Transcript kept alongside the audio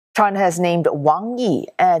China has named Wang Yi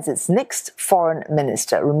as its next foreign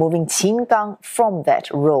minister, removing Qin Gang from that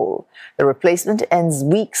role. The replacement ends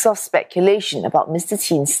weeks of speculation about Mr.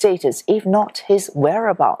 Qin's status, if not his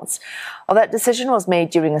whereabouts. Well, that decision was made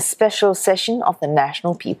during a special session of the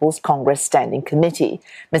National People's Congress Standing Committee.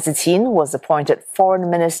 Mr. Qin was appointed foreign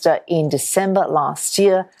minister in December last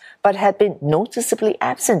year, but had been noticeably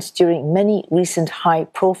absent during many recent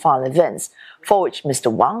high-profile events, for which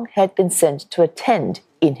Mr. Wang had been sent to attend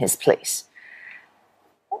in his place.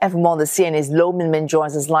 And for more on the CNA's Lo Min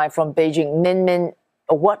joins us live from Beijing. Min,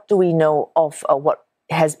 what do we know of what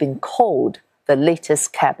has been called the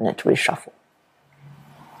latest cabinet reshuffle?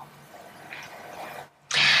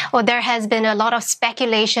 Well, there has been a lot of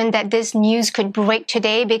speculation that this news could break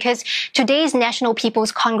today because today's National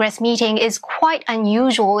People's Congress meeting is quite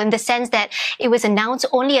unusual in the sense that it was announced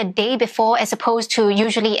only a day before as opposed to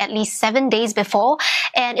usually at least 7 days before.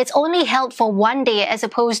 And it's only held for 1 day as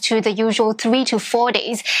opposed to the usual 3 to 4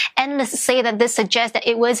 days. Analysts say that this suggests that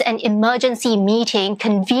it was an emergency meeting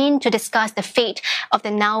convened to discuss the fate of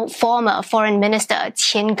the now former foreign minister,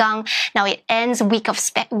 Qin Gang. Now, it ends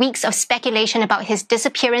weeks of speculation about his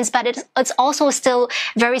disappearance, but it's also still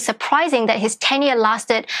very surprising that his tenure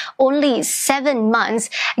lasted only 7 months,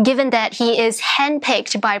 given that he is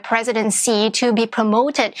handpicked by President Xi to be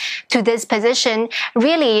promoted to this position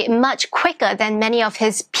really much quicker than many of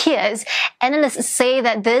his peers. Analysts say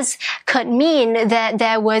that this could mean that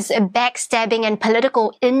there was a backstabbing and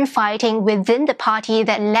political infighting within the party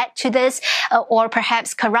that led to this, or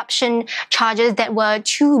perhaps corruption charges that were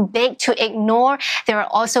too big to ignore. There are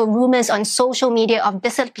also rumors on social media of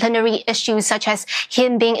disciplinary issues, such as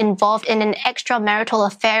him being involved in an extramarital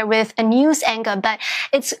affair with a news anchor. But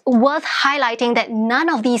it's worth highlighting that none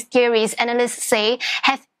of these theories, analysts say,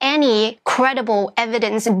 have any credible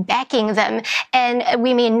evidence backing them, and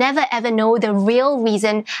we may never ever know the real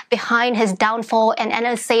reason behind his downfall. And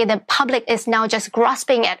analysts say the public is now just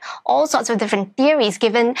grasping at all sorts of different theories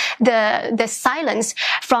given the silence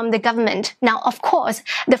from the government. Now, of course,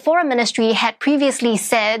 the Foreign Ministry had previously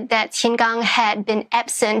said that Qin Gang had been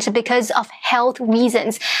absent because of health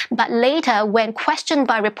reasons, but later, when questioned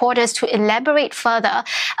by reporters to elaborate further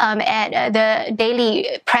at the daily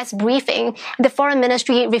press briefing, the Foreign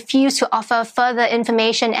Ministry refused to offer further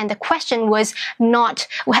information, and the question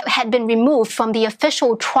had been removed from the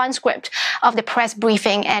official transcript of the press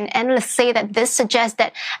briefing. And analysts say that this suggests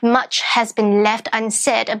that much has been left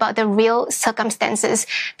unsaid about the real circumstances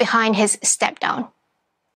behind his step down.